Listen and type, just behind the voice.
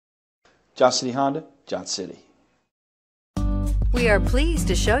Johnson City Honda, Johnson City. We are pleased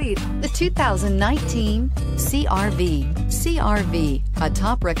to show you the 2019 CR-V. CR-V, a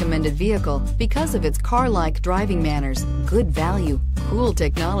top recommended vehicle because of its car-like driving manners, good value, cool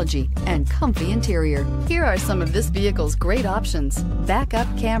technology, and comfy interior. Here are some of this vehicle's great options: backup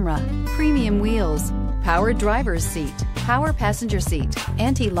camera, premium wheels, power driver's seat, power passenger seat,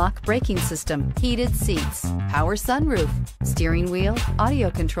 anti-lock braking system, heated seats, power sunroof, steering wheel audio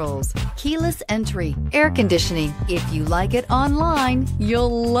controls, keyless entry, air conditioning. If you like it online,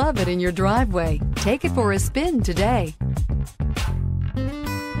 you'll love it in your driveway. Take it for a spin today.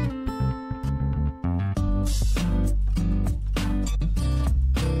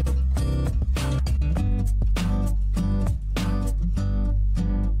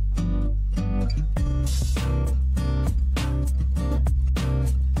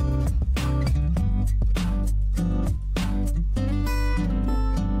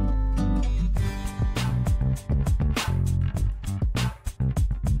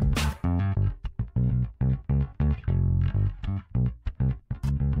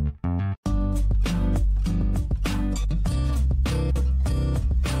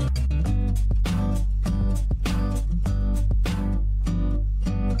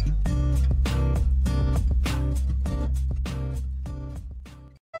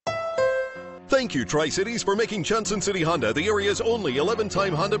 Thank you, Tri-Cities, for making Johnson City Honda the area's only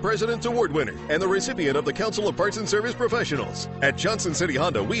 11-time Honda President's Award winner and the recipient of the Council of Parts and Service Professionals. At Johnson City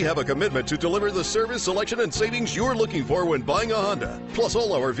Honda, we have a commitment to deliver the service, selection, and savings you're looking for when buying a Honda. Plus,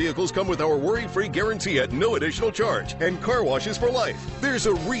 all our vehicles come with our worry-free guarantee at no additional charge and car washes for life. There's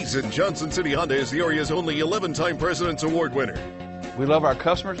a reason Johnson City Honda is the area's only 11-time President's Award winner. We love our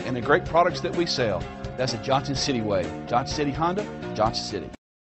customers and the great products that we sell. That's the Johnson City way. Johnson City Honda, Johnson City.